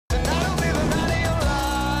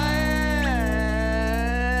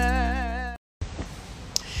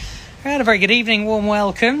Right, a very good evening, warm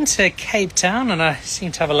welcome to Cape Town, and I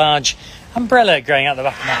seem to have a large umbrella growing out the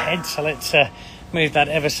back of my head, so let's move that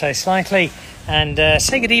ever so slightly and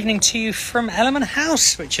say good evening to you from Element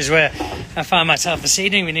House, which is where I find myself this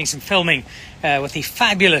evening. We're doing some filming with the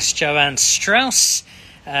fabulous Joanne Strauss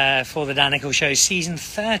for the Nicholl Show Season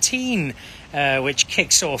 13, which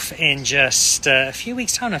kicks off in just a few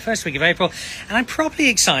weeks' time, the first week of April. And I'm properly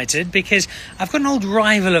excited because I've got an old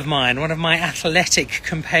rival of mine, one of my athletic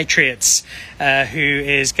compatriots, who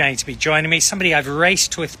is going to be joining me, somebody I've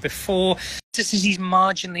raced with before, just as he's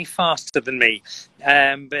marginally faster than me.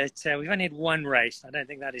 But we've only had one race. I don't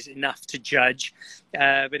think that is enough to judge.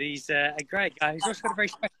 But he's a great guy. He's also got a very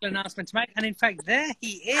special announcement to make. And in fact, there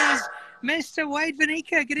he is, Mr. Wayde van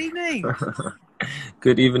Niekerk. Good evening.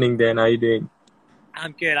 Good evening, Dan. How are you doing?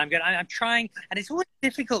 I'm good. I'm trying, and it's always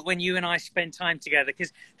difficult when you and I spend time together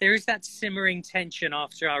because there is that simmering tension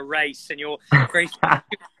after our race and your very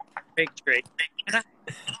victory. And I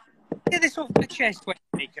get this off my chest, Wayde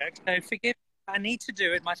van Niekerk, so forgive me. I need to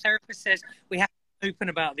do it. My therapist says we have to be open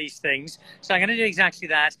about these things, so I'm going to do exactly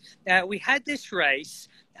that. We had this race,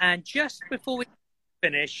 and just before we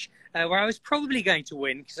finish, where I was probably going to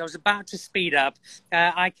win because I was about to speed up,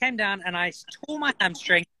 I came down and I tore my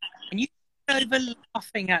hamstring, and you were over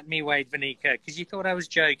laughing at me, Wayde van Niekerk, because you thought I was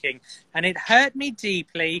joking, and it hurt me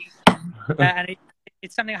deeply, and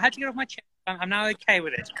it's something I had to get off my chest. I'm now okay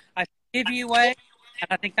with it. I forgive you, Wayde, and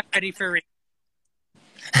I think I'm ready for a read.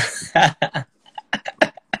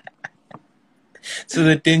 So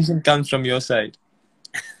the tension comes from your side.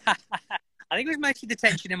 I think it was mostly the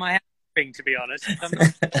tension in my hamstring, to be honest.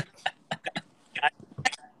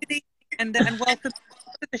 And welcome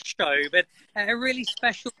to the show, but a really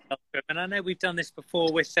special welcome. And I know we've done this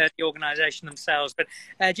before with the organisation themselves, but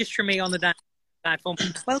just from me on the platform,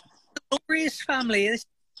 welcome to the Laureus family. This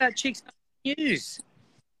is Cheeks News.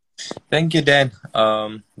 Thank you, Dan.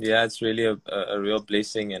 Yeah, it's really a real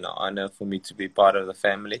blessing and an honor for me to be part of the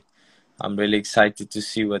family. I'm really excited to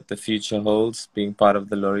see what the future holds, being part of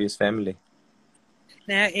the Laureus family.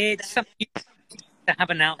 Now, it's something you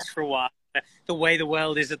have announced for a while. The way the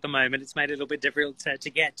world is at the moment, it's made it a little bit difficult to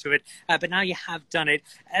get to it. But now you have done it.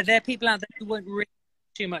 There are people out there who won't really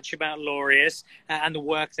know too much about Laureus and the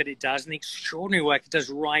work that it does and the extraordinary work it does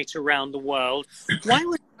right around the world. Why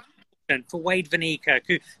was it important for Wayde van Niekerk,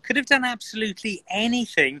 who could have done absolutely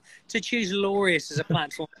anything, to choose Laureus as a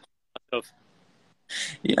platform?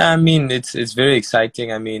 Yeah, I mean, it's very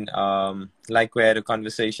exciting. I mean, like we had a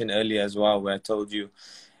conversation earlier as well, where I told you,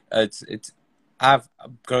 I've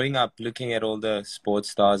growing up looking at all the sports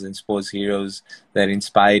stars and sports heroes that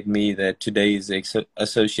inspired me, that today is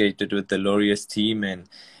associated with the Laureus team, and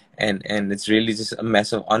it's really just a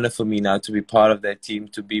massive honor for me now to be part of that team,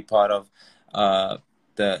 to be part of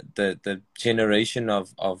the generation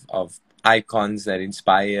of icons that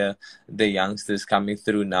inspire the youngsters coming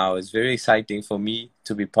through now. It's very exciting for me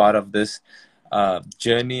to be part of this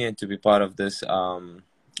journey and to be part of this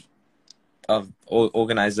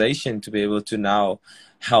organization, to be able to now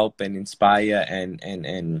help and inspire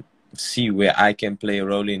and see where I can play a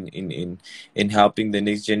role in helping the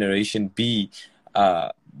next generation be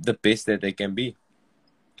the best that they can be.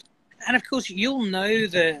 And of course, you'll know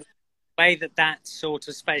the way that sort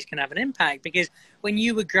of space can have an impact, because when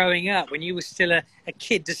you were growing up, when you were still a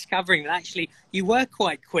kid discovering that actually you were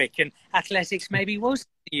quite quick and athletics maybe was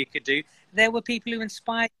something you could do, there were people who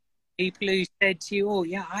inspired you, people who said to you, oh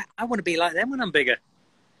yeah, I want to be like them when I'm bigger.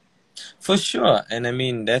 For sure. And I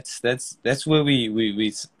mean, that's where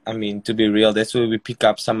we I mean, to be real, that's where we pick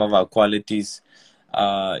up some of our qualities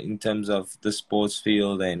in terms of the sports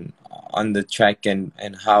field and on the track, and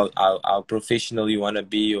how professional you want to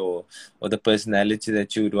be, or the personality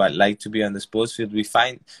that you would like to be on the sports field.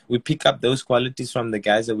 We pick up those qualities from the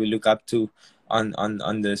guys that we look up to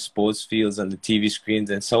on the sports fields, on the TV screens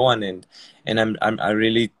and so on, and I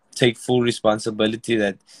really take full responsibility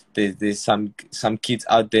that there's some kids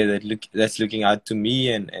out there that's looking out to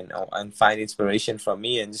me and find inspiration from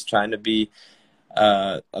me, and just trying to be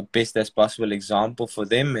a best as possible example for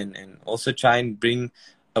them, and also try and bring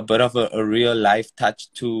a bit of a real life touch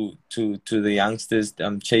to the youngsters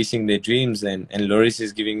chasing their dreams, and Laureus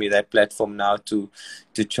is giving me that platform now to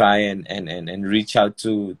try and reach out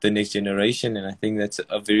to the next generation, and I think that's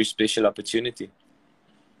a very special opportunity.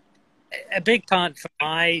 A big part for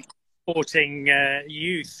my sporting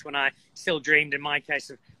youth, when I still dreamed, in my case,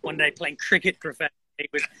 of one day playing cricket professionally,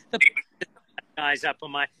 was the guys up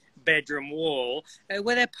on my bedroom wall.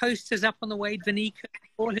 Were there posters up on the Wayde van Niekerk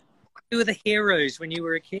wall? Who were the heroes when you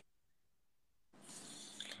were a kid?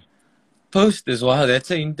 Posters, wow,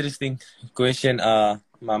 that's an interesting question.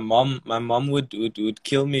 My mom would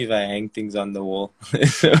kill me if I hang things on the wall.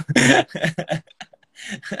 So,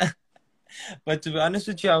 but to be honest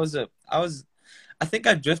with you, I think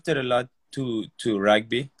I drifted a lot to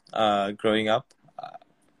rugby growing up.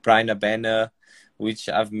 Bryan, Habana, which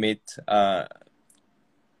I've met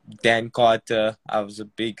Dan Carter. I was a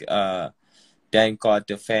big Dan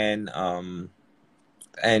Carter fan.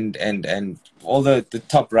 And all the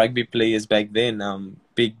top rugby players back then.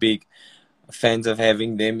 Big fans of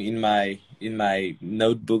having them in my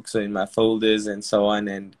notebooks or in my folders and so on.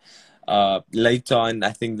 And later on,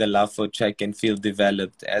 I think the love for track and field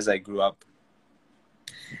developed as I grew up.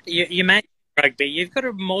 You mentioned rugby. You've got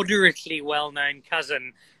a moderately well-known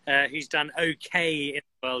cousin who's done okay in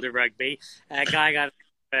the world of rugby, a guy of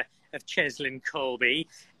Cheslin Colby.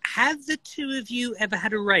 Have the two of you ever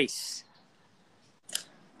had a race?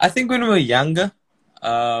 I think when we were younger,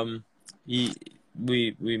 we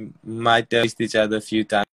might have faced each other a few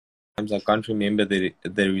times. I can't remember the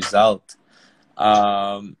result.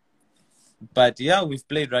 But yeah, we've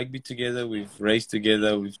played rugby together, we've raced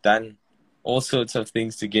together, we've done all sorts of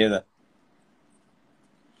things together.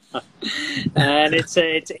 And it's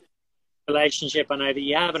a relationship I know that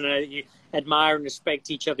you have, and I know that you admire and respect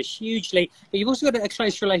each other hugely, but you've also got a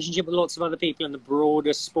close relationship with lots of other people in the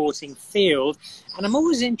broader sporting field. And I'm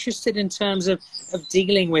always interested in terms of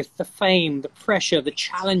dealing with the fame, the pressure, the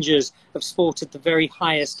challenges of sport at the very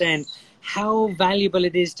highest end, how valuable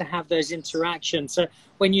it is to have those interactions. So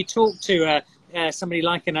when you talk to somebody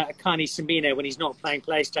like Akani Simbine when he's not playing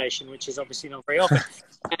PlayStation, which is obviously not very often,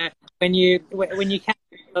 when you catch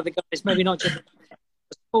other guys, maybe not just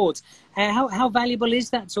sports, how valuable is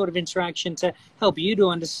that sort of interaction to help you to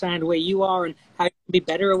understand where you are and how you can be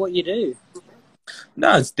better at what you do?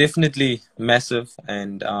 No, it's definitely massive,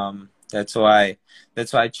 and that's why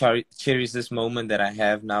I cherish this moment that I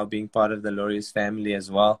have now, being part of the Laureus family as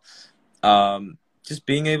well. Just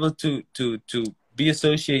being able to be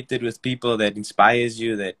associated with people that inspires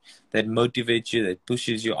you, that motivates you, that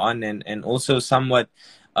pushes you on, and also somewhat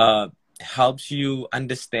helps you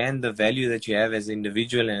understand the value that you have as an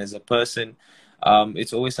individual and as a person.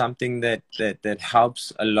 It's always something that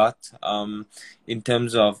helps a lot in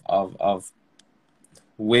terms of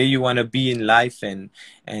where you want to be in life, and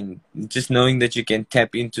just knowing that you can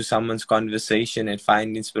tap into someone's conversation and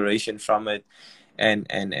find inspiration from it, and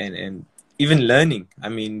even learning. I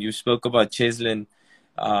mean, you spoke about Cheslin,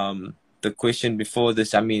 the question before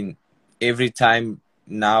this. I mean, every time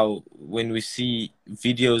now when we see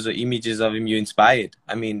videos or images of him, you're inspired.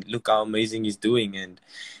 I mean, look how amazing he's doing,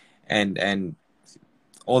 and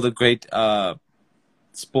all the great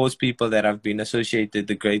sports people that have been associated,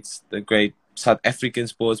 the great South African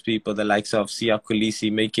sports people, the likes of Siya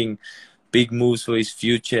Kolisi, making big moves for his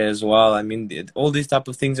future as well. I mean, all these type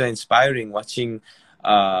of things are inspiring. Watching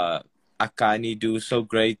Akani do so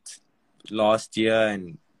great last year,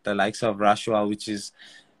 and the likes of Rashwa, which is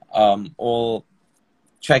all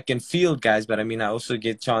track and field guys, but I mean, I also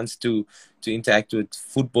get chance to interact with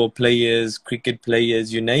football players, cricket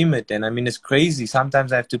players, you name it. And I mean, it's crazy.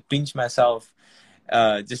 Sometimes I have to pinch myself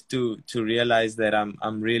just to realize that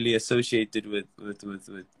I'm really associated with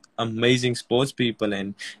amazing sports people,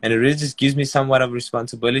 and it really just gives me somewhat of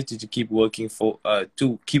responsibility to keep working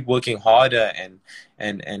harder,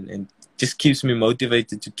 and just keeps me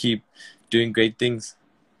motivated to keep doing great things.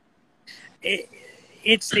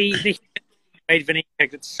 It's the Wayde van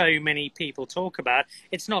Niekerk that so many people talk about.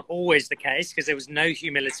 It's not always the case, because there was no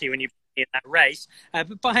humility when you were in that race.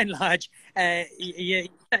 But by and large, you're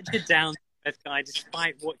such a down-to-earth guy,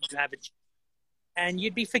 despite what you have achieved. And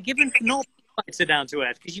you'd be forgiven for not being quite so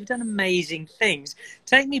down-to-earth, because you've done amazing things.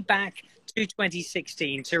 Take me back to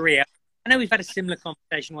 2016, to Rio. I know we've had a similar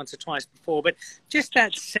conversation once or twice before, but just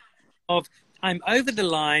that sense of, I'm over the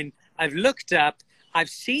line, I've looked up, I've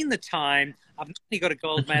seen the time, I've not only got a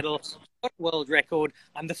gold medal, I've got a world record,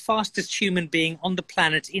 I'm the fastest human being on the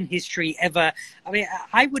planet in history ever. I mean,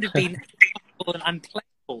 I would have been and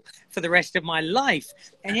unplayable for the rest of my life,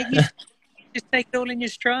 and yet you just take it all in your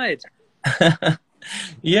stride.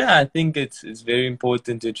 Yeah, I think it's very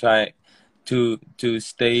important to try to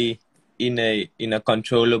stay in a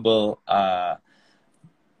controllable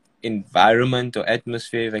environment or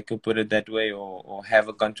atmosphere, if I could put it that way, or have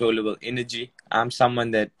a controllable energy. I'm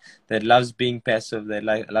someone that loves being passive, that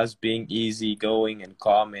loves being easy going and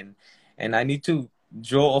calm, and I need to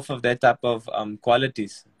draw off of that type of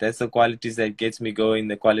qualities. That's the qualities that gets me going,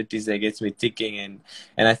 the qualities that gets me ticking,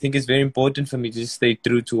 and I think it's very important for me to just stay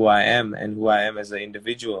true to who I am and who I am as an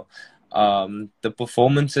individual. The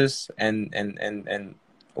performances and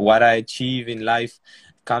what I achieve in life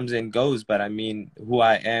comes and goes, but I mean who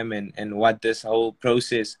I am and what this whole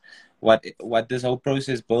process, what this whole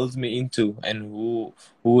process builds me into, and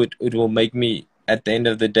who it will make me at the end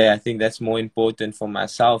of the day. I think that's more important for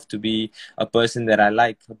myself, to be a person that I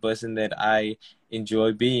like, a person that I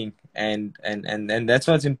enjoy being, and that's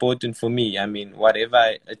what's important for me. I mean, whatever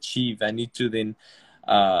I achieve, I need to then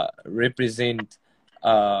represent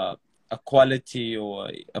a quality or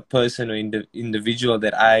a person or individual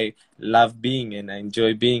that I love being and I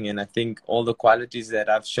enjoy being. And I think all the qualities that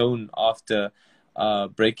I've shown after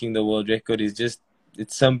breaking the world record is just,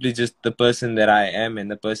 it's simply just the person that I am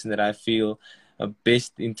and the person that I feel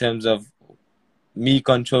best in terms of me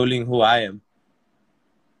controlling who I am.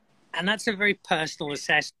 And that's a very personal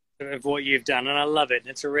assessment of what you've done, and I love it.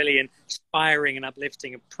 It's a really inspiring and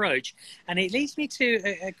uplifting approach. And it leads me to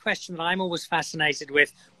a question that I'm always fascinated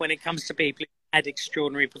with when it comes to people who had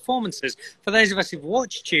extraordinary performances. For those of us who've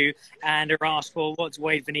watched you and are asked, well, what's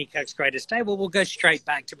Wayde van Niekerk's greatest day? Well, we'll go straight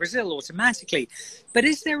back to Brazil automatically. But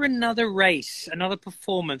is there another race, another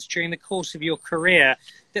performance during the course of your career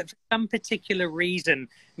that for some particular reason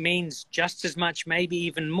means just as much, maybe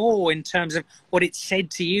even more, in terms of what it said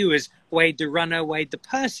to you as Wayde the runner, Wayde the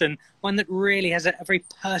person, one that really has a very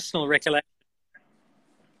personal recollection?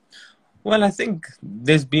 Well, I think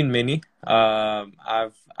there's been many.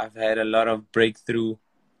 I've had a lot of breakthrough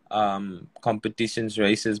competitions,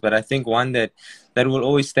 races, but I think one that will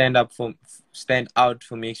always stand out for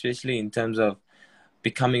me, especially in terms of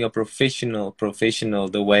becoming a professional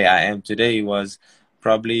the way I am today, was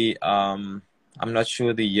probably I'm not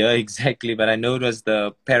sure the year exactly, but I know it was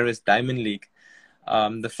the Paris Diamond League.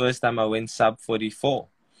 The first time I went sub 44.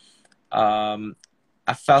 Um,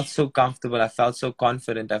 I felt so comfortable. I felt so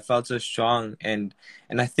confident. I felt so strong, and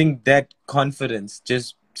I think that confidence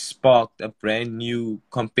just sparked a brand new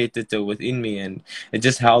competitor within me, and it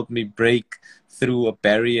just helped me break through a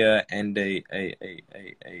barrier and a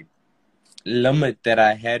limit that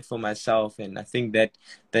I had for myself. And I think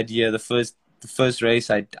that year, the first race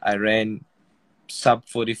I ran sub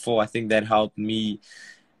 44, I think that helped me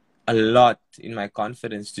a lot in my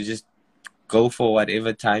confidence to just go for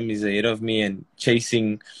whatever time is ahead of me, and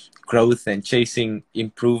chasing growth and chasing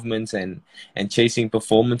improvements and chasing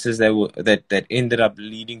performances that ended up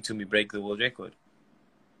leading to me break the world record.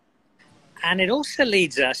 And it also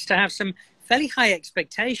leads us to have some fairly high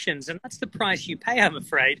expectations, and that's the price you pay, I'm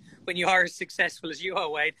afraid, when you are as successful as you are,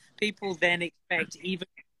 Wayde. People then expect even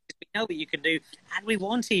more. We know what you can do, and we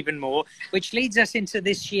want even more, which leads us into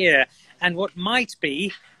this year and what might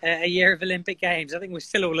be a year of Olympic Games. I think we're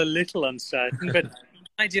still all a little uncertain, but in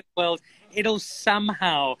the ideal world, it'll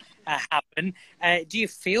somehow happen. Do you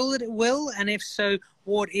feel that it will? And if so,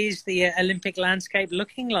 what is the Olympic landscape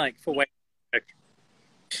looking like for Wayde?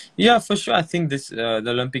 Yeah, for sure. I think this the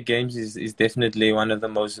Olympic Games is definitely one of the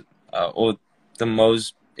most or the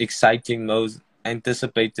most exciting, most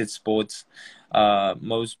anticipated sports,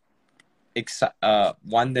 most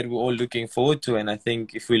one that we're all looking forward to. And I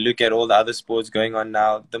think if we look at all the other sports going on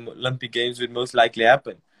now, the Olympic Games would most likely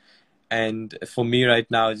happen. And for me right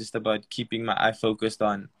now, it's just about keeping my eye focused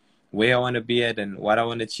on where I want to be at and what I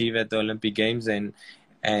want to achieve at the Olympic Games.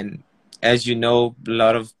 And as you know, a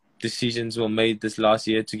lot of decisions were made this last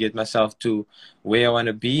year to get myself to where I want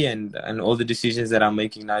to be, and all the decisions that I'm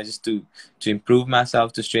making now just to improve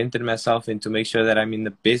myself, to strengthen myself, and to make sure that I'm in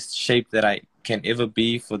the best shape that I can ever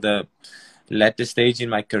be for the latter stage in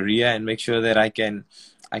my career, and make sure that I can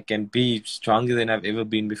be stronger than I've ever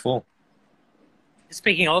been before.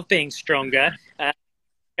 Speaking of being stronger,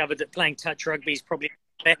 discovered that playing touch rugby is probably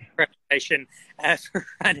a better preparation for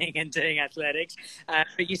running and doing athletics.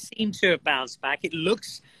 But you seem to have bounced back. It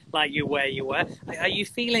looks like you're where you were. Are you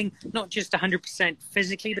feeling not just 100%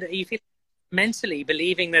 physically, but are you feeling mentally,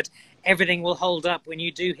 believing that everything will hold up when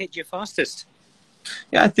you do hit your fastest?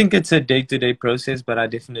 Yeah, I think it's a day-to-day process, but I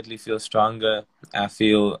definitely feel stronger. I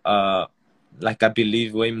feel like I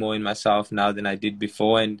believe way more in myself now than I did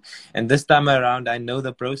before, and this time around, I know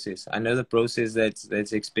the process. I know the process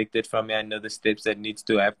that's expected from me. I know the steps that needs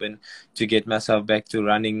to happen to get myself back to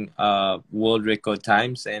running world record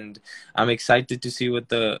times, and I'm excited to see what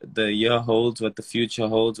the year holds, what the future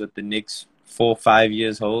holds, what the next 4 or 5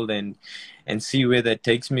 years hold, and see where that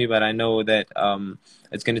takes me. But I know that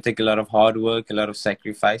it's going to take a lot of hard work, a lot of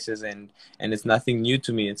sacrifices, and it's nothing new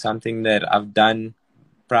to me. It's something that I've done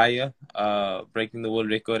prior, breaking the world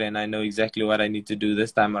record, and I know exactly what I need to do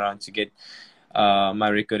this time around to get my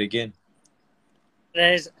record again.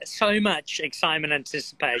 There's so much excitement and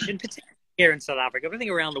anticipation, particularly here in South Africa, but I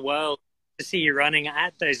think around the world, to see you running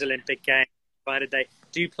at those Olympic Games, provided they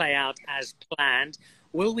do play out as planned.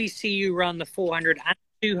 Will we see you run the 400 and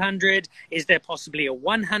 200? Is there possibly a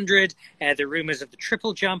 100? The rumours of the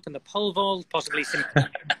triple jump and the pole vault, possibly some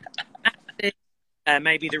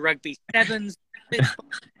maybe the rugby sevens.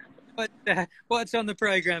 What's on the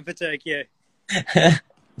program for Tokyo?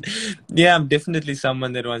 Yeah, I'm definitely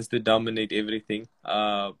someone that wants to dominate everything.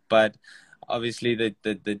 But obviously,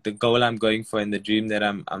 the goal I'm going for and the dream that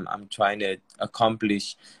I'm trying to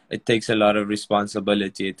accomplish, it takes a lot of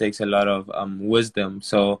responsibility. It takes a lot of wisdom.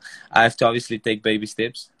 So I have to obviously take baby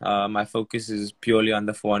steps. My focus is purely on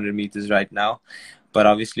the 400 meters right now. But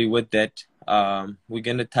obviously, with that, we're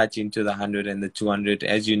going to touch into the 100 and the 200.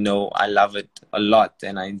 As you know, I love it a lot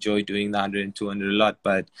and I enjoy doing the 100 and 200 a lot.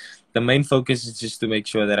 But the main focus is just to make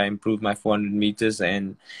sure that I improve my 400 meters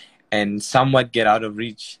and somewhat get out of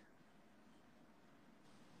reach.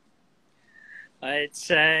 It's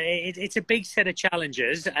a big set of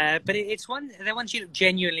challenges, but it's they're ones you look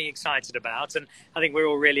genuinely excited about, and I think we're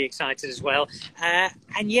all really excited as well.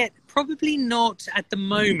 And yet, probably not at the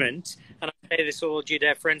moment, and I say this all due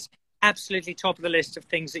deference, absolutely top of the list of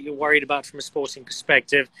things that you're worried about from a sporting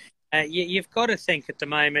perspective. You've got to think at the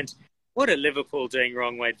moment, what are Liverpool doing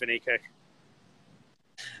wrong, Wayde van Niekerk?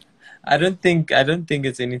 I don't think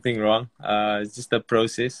it's anything wrong. It's just a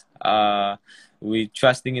process. We're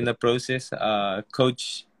trusting in the process.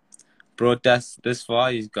 Coach brought us this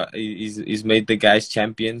far. He's made the guys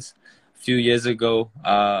champions. A few years ago,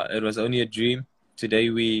 it was only a dream. Today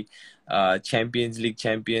we Champions League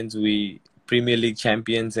champions. We Premier League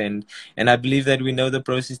champions, and I believe that we know the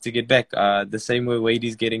process to get back. The same way Wade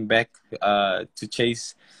is getting back to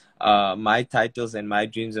chase my titles and my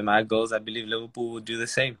dreams and my goals. I believe Liverpool will do the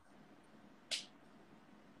same.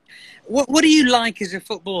 What do you like as a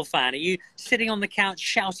football fan? Are you sitting on the couch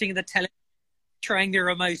shouting at the television, throwing the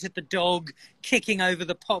remote at the dog, kicking over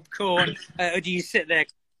the popcorn, or do you sit there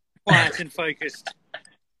quiet and focused?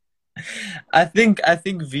 I think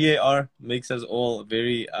VAR makes us all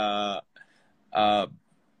very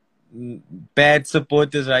bad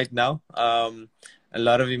supporters right now. A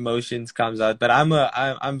lot of emotions comes out, but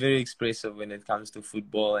I'm very expressive when it comes to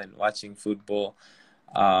football and watching football.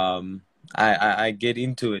 I get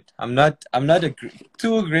into it. I'm not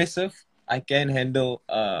too aggressive. I can handle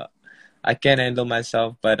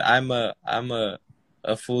myself, but I'm a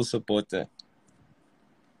full supporter.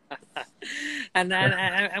 and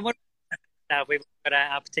what we've got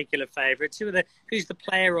our particular favourites. Who's the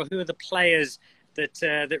player or who are the players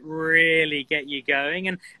that really get you going?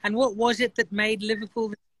 And what was it that made Liverpool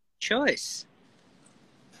the choice?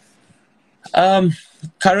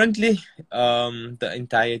 Currently, the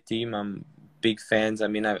entire team, I'm big fans. I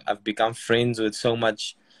mean, I've become friends with so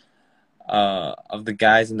much of the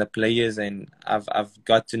guys and the players, and I've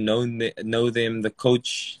got to know them. The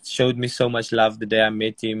coach showed me so much love the day I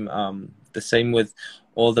met him. The same with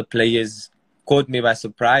all the players. Caught me by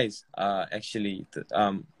surprise, actually.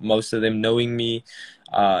 Most of them knowing me,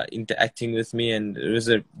 interacting with me, and it was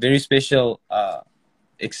a very special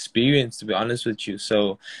experience, to be honest with you.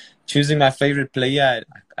 So choosing my favorite player,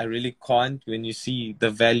 I really can't. When you see the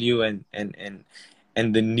value and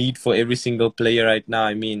the need for every single player right now,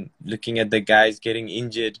 I mean, looking at the guys getting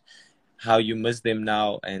injured, how you miss them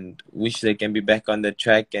now and wish they can be back on the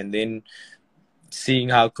track, and then seeing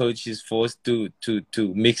how coach is forced to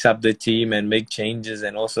mix up the team and make changes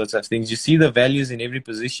and all sorts of things. You see the values in every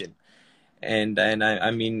position. And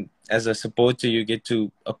I mean, as a supporter, you get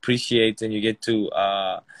to appreciate and you get to,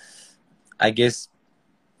 I guess,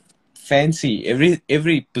 fancy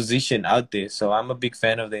every position out there. So I'm a big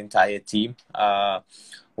fan of the entire team.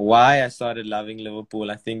 Why I started loving Liverpool,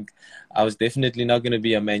 I think I was definitely not going to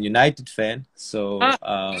be a Man United fan. So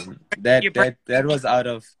that was out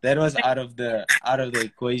of the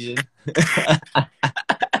equation.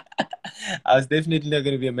 I was definitely not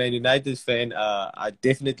going to be a Man United fan.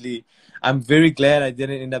 I'm very glad I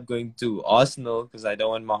didn't end up going to Arsenal because I don't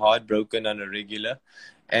want my heart broken on a regular.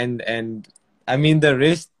 And I mean the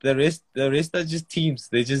rest are just teams.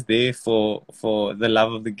 They're just there for the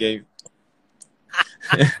love of the game.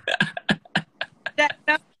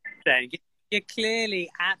 You're clearly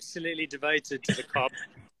absolutely devoted to the Cobb.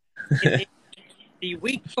 The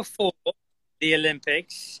week before the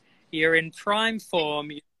Olympics, you're in prime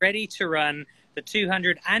form. You're ready to run the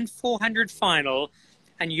 200 and 400 final,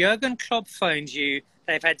 and Jurgen Klopp phones you.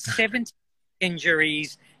 They've had 70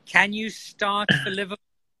 injuries. Can you start for Liverpool?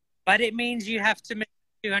 But it means you have to make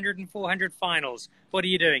 200 and 400 finals. What are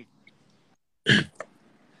you doing?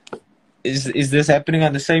 Is this happening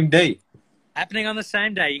on the same day? Happening on the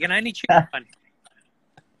same day. You can only choose one.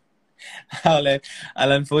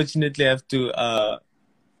 I'll unfortunately have to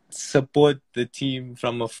support the team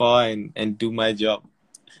from afar and do my job.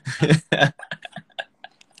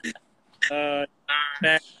 Uh,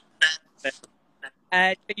 there's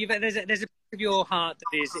a part of your heart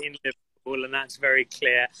that is in Liverpool, and that's very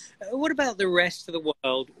clear. What about the rest of the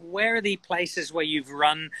world? Where are the places where you've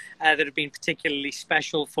run that have been particularly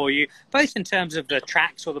special for you, both in terms of the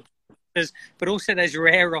tracks or the but also those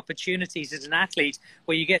rare opportunities as an athlete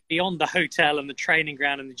where you get beyond the hotel and the training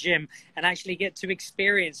ground and the gym and actually get to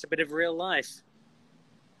experience a bit of real life?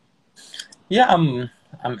 Yeah,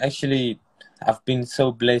 I've been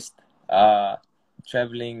so blessed,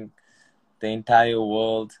 traveling the entire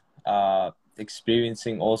world,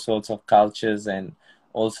 experiencing all sorts of cultures and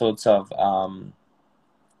all sorts of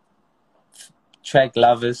track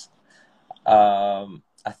lovers. I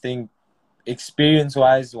think experience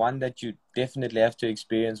wise, one that you definitely have to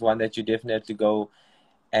experience, one that you definitely go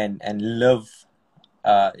and live,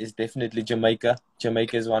 is definitely Jamaica.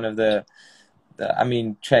 Jamaica is one of the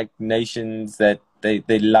track nations that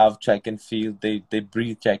they love track and field. They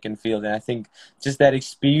breathe track and field, and I think just that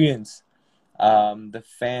experience, the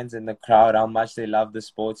fans and the crowd, how much they love the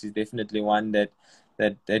sports, is definitely one that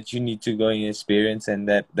you need to go and experience, and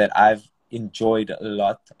that I've enjoyed a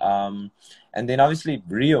lot. And then obviously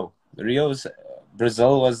Rio's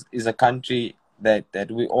Brazil is a country that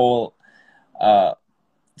we all uh,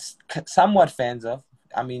 somewhat fans of.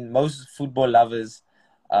 I mean, most football lovers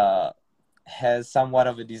uh, has somewhat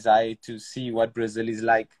of a desire to see what Brazil is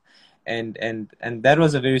like, and that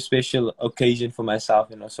was a very special occasion for myself.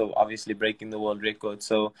 So obviously breaking the world record.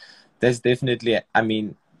 So that's definitely. I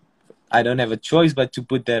mean, I don't have a choice but to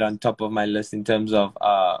put that on top of my list in terms of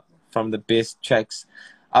from the best tracks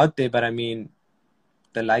out there. But I mean,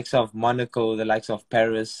 the likes of Monaco, the likes of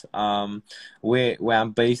Paris, where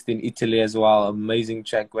I'm based in Italy as well. Amazing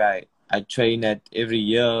track where I train at every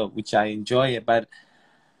year, which I enjoy it.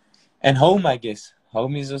 And home, I guess.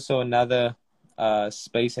 Home is also another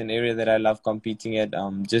space and area that I love competing at.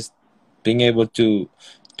 Just being able to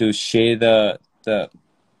share the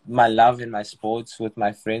my love in my sports with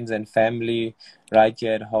my friends and family right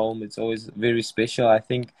here at home. It's always very special. I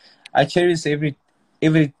think I cherish every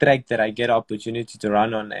track that I get opportunity to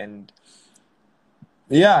run on, and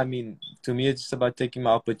yeah, I mean, to me, it's just about taking my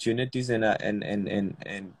opportunities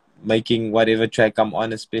and making whatever track I'm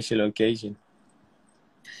on a special occasion.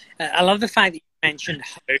 I love the fact that you mentioned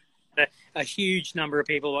home. A huge number of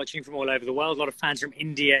people watching from all over the world, a lot of fans from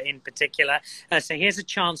India in particular. So here's a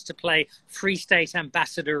chance to play Free State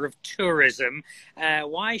Ambassador of Tourism.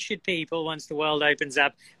 Why should people, once the world opens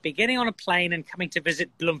up, be getting on a plane and coming to visit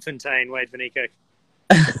Bloemfontein, Wayde van Niekerk?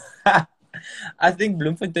 I think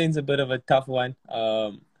Bloemfontein's a bit of a tough one.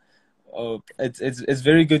 It's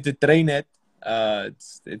very good to train at.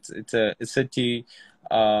 It's a city,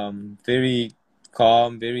 very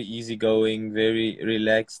calm, very easygoing, very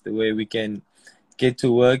relaxed, where we can get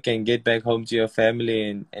to work and get back home to your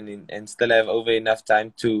family and still have over enough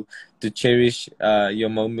time to cherish your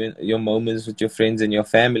moments with your friends and your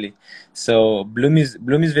family. So Bloom is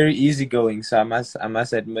very easygoing. So I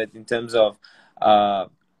must admit, in terms of uh,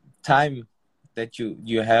 time that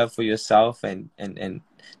you have for yourself and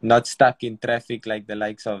not stuck in traffic like the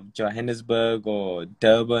likes of Johannesburg or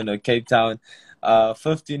Durban or Cape Town.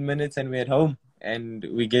 15 minutes and we're at home, and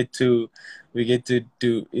we get to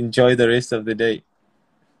enjoy the rest of the day.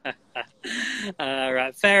 All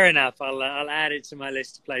right, fair enough. I'll add it to my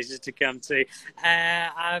list of places to come to.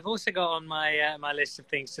 I've also got on my list of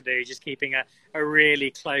things to do, just keeping a really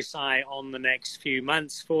close eye on the next few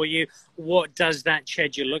months for you. What does that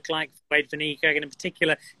schedule look like for Wayde van Niekerk, and in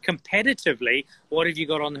particular, competitively, what have you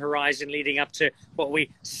got on the horizon leading up to what we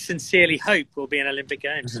sincerely hope will be an Olympic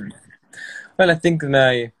Games? Well, I think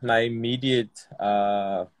my immediate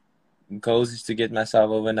goals is to get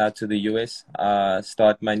myself over now to the US,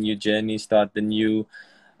 start my new journey, start the new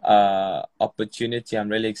opportunity. I'm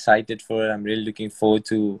really excited for it. I'm really looking forward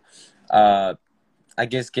to, I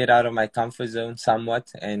guess, get out of my comfort zone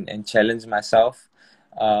somewhat and challenge myself.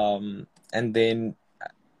 And then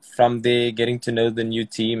from there, getting to know the new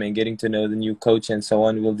team and getting to know the new coach and so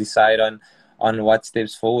on, we'll decide on what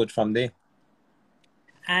steps forward from there.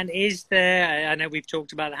 And is there, I know we've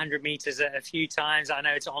talked about the 100 meters a few times. I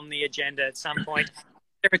know it's on the agenda at some point. Is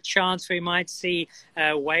there a chance we might see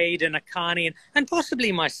Wayde and Akani and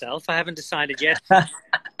possibly myself? I haven't decided yet.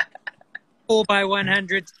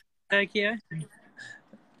 4x100 Tokyo?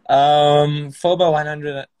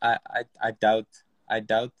 4x100, I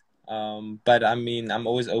doubt. But I mean, I'm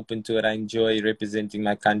always open to it. I enjoy representing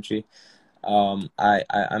my country.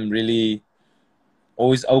 I'm really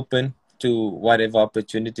always open to whatever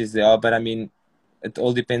opportunities there are. But I mean, it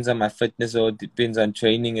all depends on my fitness, it all depends on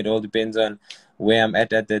training, it all depends on where I'm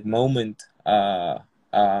at that moment.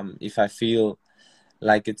 If I feel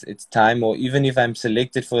like it's time, or even if I'm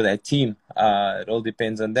selected for that team, it all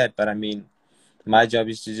depends on that. But I mean, my job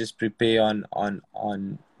is to just prepare on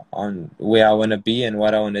where I want to be and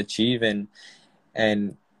what I want to achieve, and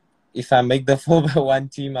if I make the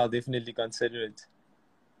 4x1 team, I'll definitely consider it.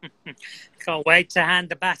 Can't wait to hand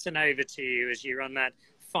the baton over to you as you run that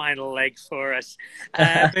final leg for us.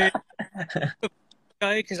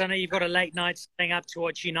 Because I know you've got a late night staying up to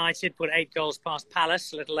watch United put 8 goals past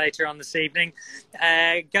Palace a little later on this evening.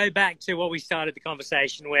 Go back to what we started the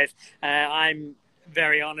conversation with. I'm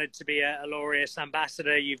very honoured to be a Laureus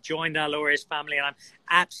ambassador. You've joined our Laureus family, and I'm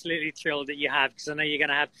absolutely thrilled that you have, because I know you're going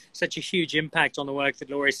to have such a huge impact on the work that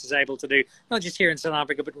Laureus is able to do, not just here in South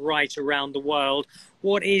Africa, but right around the world.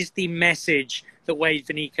 What is the message that Wayde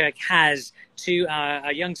van Niekerk has to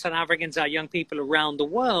our young South Africans, our young people around the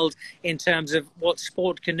world, in terms of what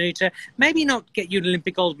sport can do to maybe not get you an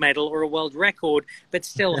Olympic gold medal or a world record, but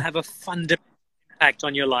still have a fundamental impact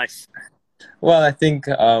on your life? Well, I think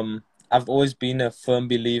I've always been a firm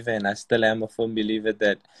believer, and I still am a firm believer,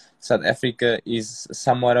 that South Africa is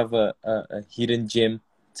somewhat of a hidden gem,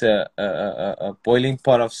 to a boiling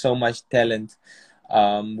pot of so much talent.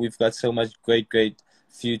 We've got so much great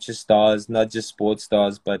future stars, not just sports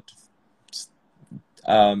stars, but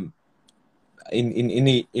in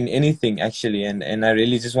anything actually. And I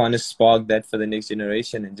really just want to spark that for the next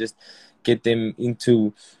generation, and just get them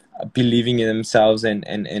into believing in themselves,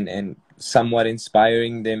 and somewhat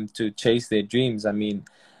inspiring them to chase their dreams. I mean,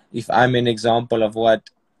 if I'm an example of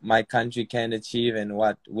what my country can achieve and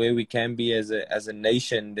where we can be as a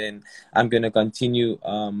nation, then I'm going to continue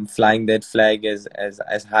flying that flag as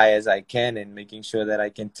high as I can, and making sure that I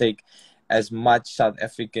can take as much South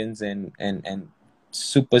Africans and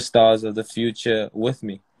superstars of the future with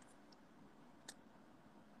me.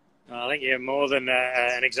 Well, I think you're more than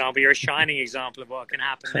an example. You're a shining example of what can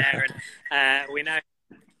happen there, and we know.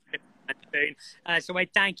 So Wayde,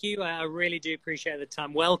 thank you. I really do appreciate the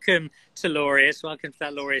time. Welcome to Laureus. Welcome to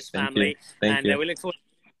that Laureus family. Thank you. We look forward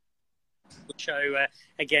to the show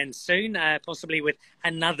again soon, possibly with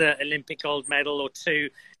another Olympic gold medal or two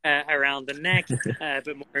around the neck, but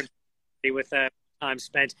more importantly with time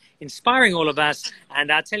spent inspiring all of us.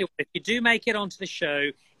 And I'll tell you what, if you do make it onto the show,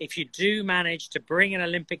 if you do manage to bring an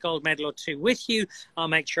Olympic gold medal or two with you, I'll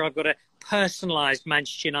make sure I've got a personalised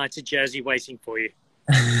Manchester United jersey waiting for you.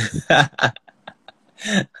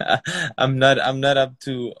 I'm not up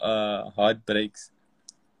to heartbreaks.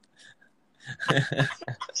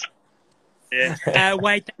 Yeah.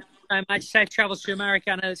 Wayde, thank you so much. Safe travels to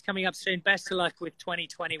America. I know it's coming up soon. Best of luck with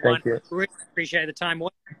 2021. Really appreciate the time.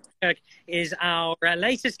 Wayde van Niekerk is our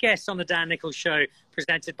latest guest on the Dan Nicholl Show,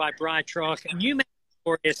 presented by Bryan. New member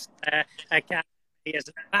for his academy as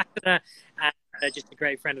an ambassador, and just a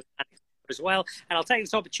great friend of Dan as well. And I'll take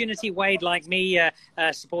this opportunity. Wayde, like me,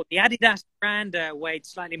 support the Adidas brand. Wayde,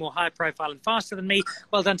 slightly more high profile and faster than me.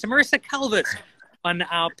 Well done to Marissa Calvert on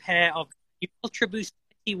our pair of Ultra Boost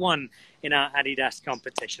 21 in our Adidas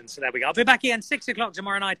competition. So there we go. I'll be back again 6 o'clock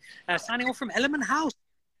tomorrow night, signing off from Element House.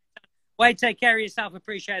 Wayde, take care of yourself.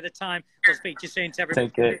 Appreciate the time. We'll speak to you soon to everyone.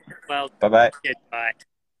 Take care. Well, bye-bye. Goodbye.